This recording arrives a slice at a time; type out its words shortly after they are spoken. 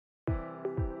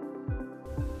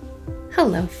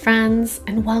Hello, friends,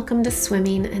 and welcome to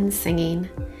Swimming and Singing.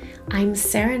 I'm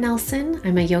Sarah Nelson.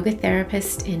 I'm a yoga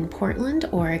therapist in Portland,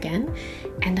 Oregon,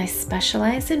 and I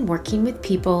specialize in working with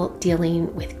people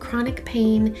dealing with chronic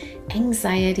pain,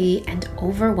 anxiety, and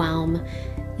overwhelm,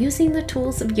 using the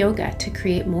tools of yoga to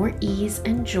create more ease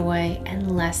and joy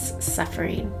and less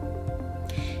suffering.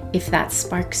 If that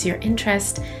sparks your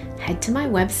interest, head to my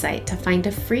website to find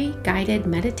a free guided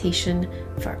meditation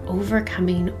for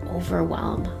overcoming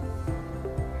overwhelm.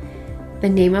 The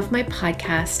name of my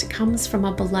podcast comes from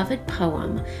a beloved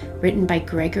poem written by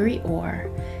Gregory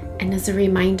Orr, and is a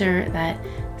reminder that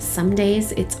some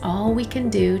days it's all we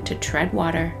can do to tread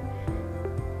water,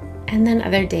 and then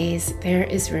other days there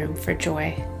is room for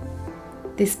joy.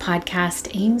 This podcast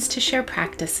aims to share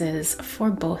practices for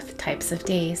both types of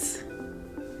days.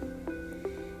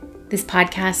 This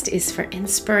podcast is for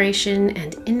inspiration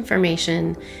and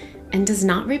information and does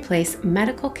not replace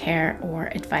medical care or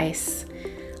advice.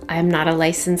 I am not a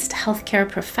licensed healthcare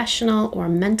professional or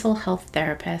mental health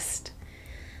therapist.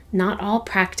 Not all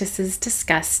practices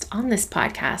discussed on this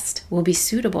podcast will be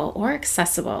suitable or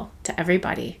accessible to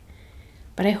everybody,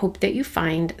 but I hope that you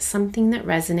find something that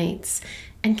resonates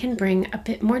and can bring a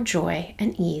bit more joy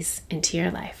and ease into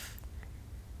your life.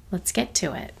 Let's get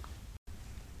to it.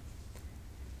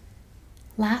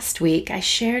 Last week, I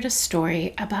shared a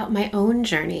story about my own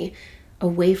journey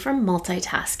away from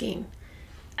multitasking,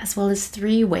 as well as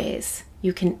 3 ways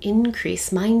you can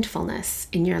increase mindfulness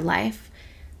in your life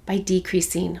by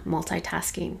decreasing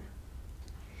multitasking.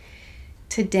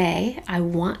 Today, I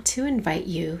want to invite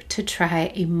you to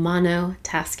try a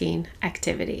monotasking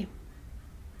activity.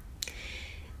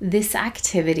 This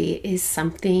activity is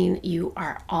something you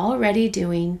are already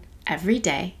doing every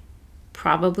day,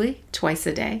 probably twice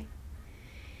a day.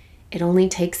 It only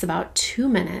takes about 2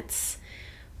 minutes,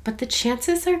 but the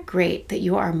chances are great that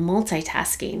you are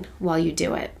multitasking while you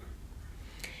do it.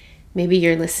 Maybe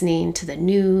you're listening to the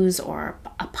news or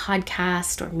a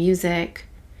podcast or music.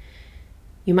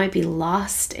 You might be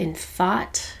lost in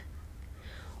thought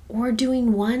or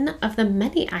doing one of the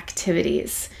many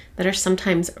activities that are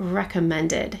sometimes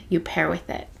recommended you pair with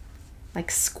it,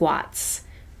 like squats,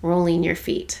 rolling your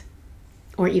feet,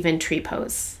 or even tree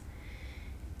pose.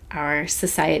 Our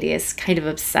society is kind of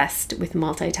obsessed with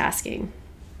multitasking.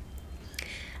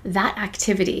 That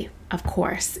activity, of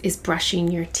course, is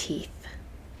brushing your teeth.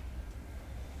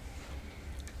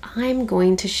 I'm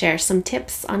going to share some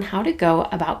tips on how to go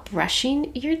about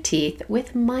brushing your teeth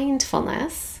with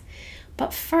mindfulness.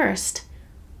 But first,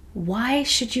 why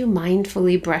should you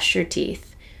mindfully brush your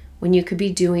teeth when you could be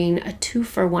doing a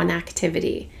 2-for-1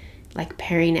 activity, like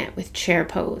pairing it with chair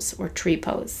pose or tree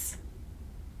pose?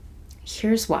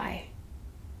 Here's why.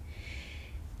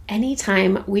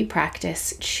 Anytime we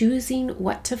practice choosing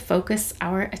what to focus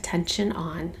our attention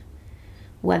on,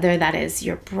 whether that is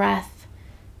your breath,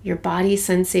 your body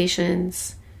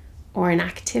sensations, or an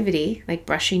activity like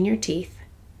brushing your teeth,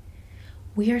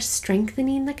 we are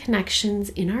strengthening the connections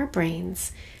in our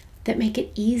brains that make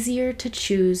it easier to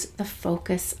choose the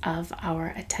focus of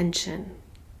our attention.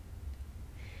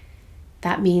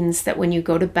 That means that when you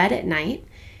go to bed at night,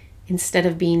 instead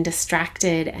of being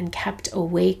distracted and kept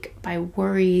awake by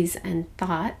worries and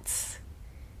thoughts,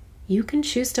 you can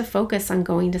choose to focus on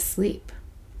going to sleep.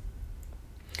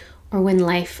 Or when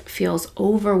life feels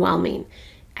overwhelming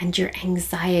and your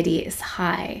anxiety is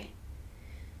high,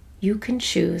 you can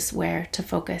choose where to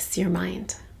focus your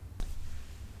mind.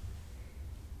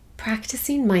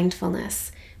 Practicing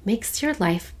mindfulness makes your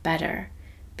life better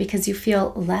because you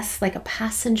feel less like a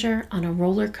passenger on a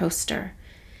roller coaster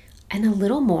and a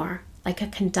little more like a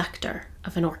conductor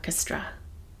of an orchestra.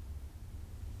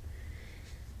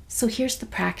 So here's the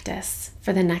practice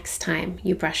for the next time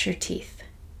you brush your teeth.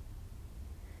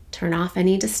 Turn off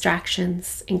any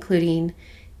distractions, including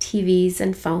TVs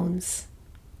and phones.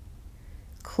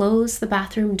 Close the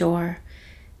bathroom door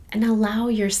and allow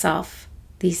yourself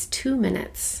these 2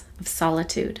 minutes of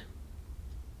solitude.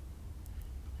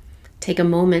 Take a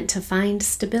moment to find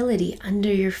stability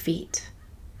under your feet,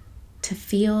 to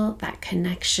feel that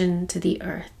connection to the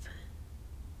earth.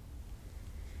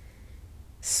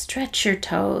 Stretch your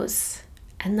toes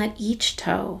and let each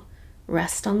toe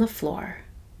rest on the floor.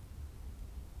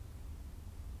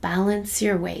 Balance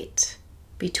your weight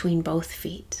between both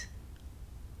feet.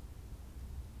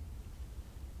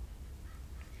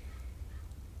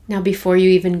 Now, before you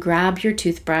even grab your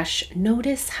toothbrush,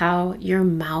 notice how your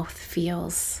mouth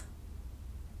feels.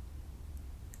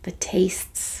 The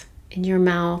tastes in your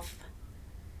mouth,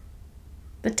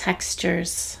 the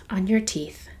textures on your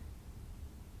teeth.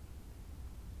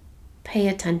 Pay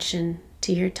attention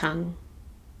to your tongue.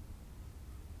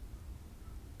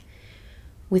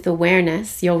 With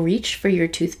awareness, you'll reach for your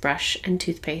toothbrush and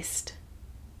toothpaste,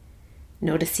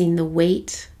 noticing the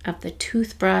weight of the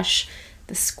toothbrush,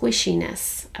 the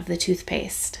squishiness of the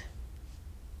toothpaste.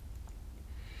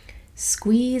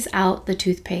 Squeeze out the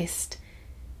toothpaste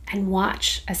and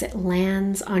watch as it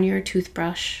lands on your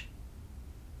toothbrush.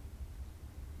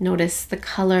 Notice the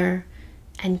color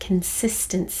and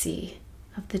consistency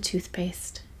of the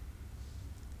toothpaste.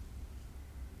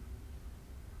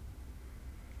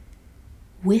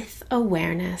 With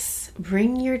awareness,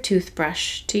 bring your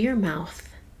toothbrush to your mouth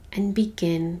and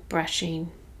begin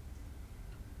brushing.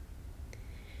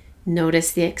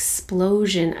 Notice the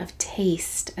explosion of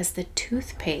taste as the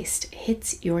toothpaste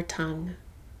hits your tongue.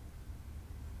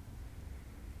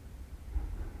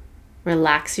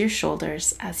 Relax your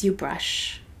shoulders as you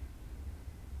brush.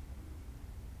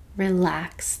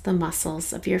 Relax the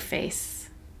muscles of your face.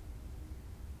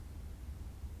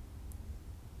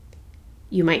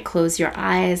 You might close your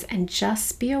eyes and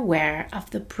just be aware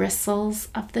of the bristles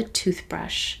of the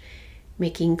toothbrush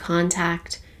making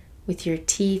contact with your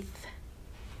teeth,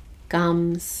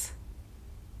 gums,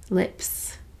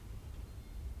 lips,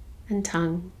 and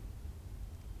tongue.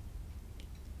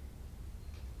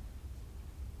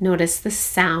 Notice the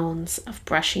sounds of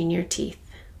brushing your teeth.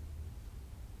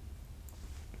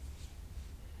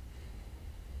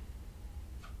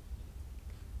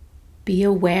 Be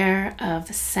aware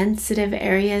of sensitive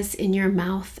areas in your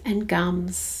mouth and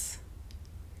gums,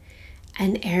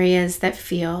 and areas that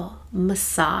feel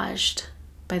massaged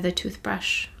by the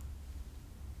toothbrush.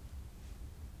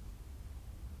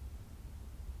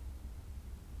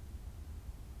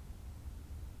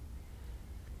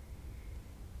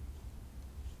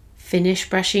 Finish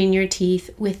brushing your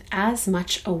teeth with as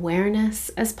much awareness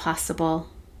as possible.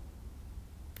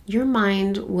 Your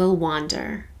mind will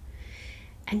wander,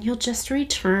 and you'll just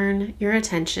return your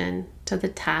attention to the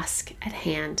task at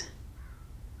hand,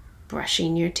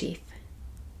 brushing your teeth.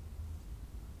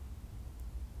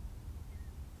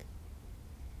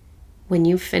 When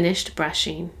you've finished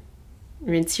brushing,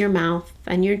 rinse your mouth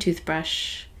and your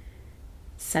toothbrush,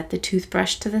 set the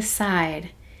toothbrush to the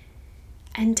side,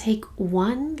 and take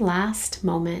one last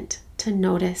moment to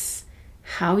notice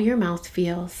how your mouth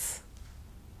feels,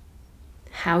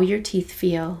 how your teeth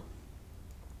feel,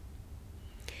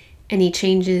 any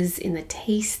changes in the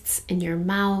tastes in your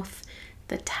mouth,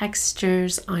 the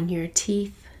textures on your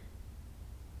teeth.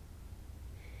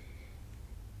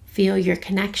 Feel your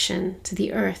connection to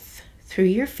the earth through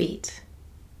your feet,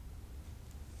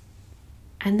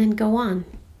 and then go on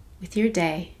with your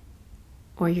day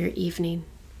or your evening.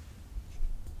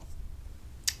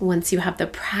 Once you have the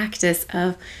practice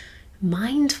of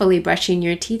mindfully brushing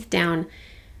your teeth down,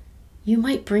 you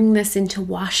might bring this into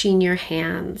washing your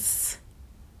hands,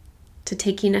 to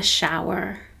taking a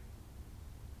shower.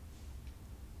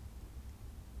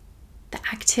 The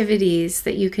activities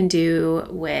that you can do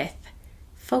with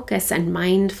focus and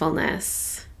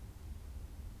mindfulness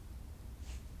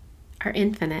are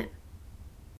infinite.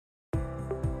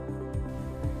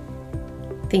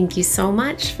 Thank you so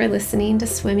much for listening to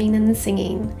Swimming and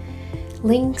Singing.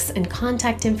 Links and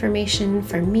contact information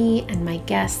for me and my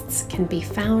guests can be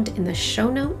found in the show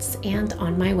notes and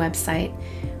on my website,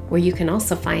 where you can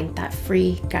also find that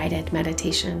free guided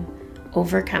meditation,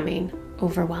 Overcoming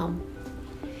Overwhelm.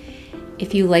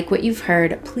 If you like what you've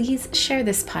heard, please share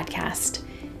this podcast.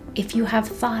 If you have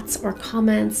thoughts or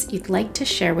comments you'd like to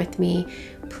share with me,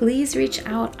 please reach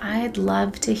out. I'd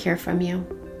love to hear from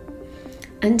you.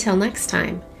 Until next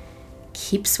time,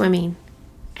 keep swimming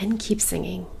and keep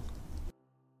singing.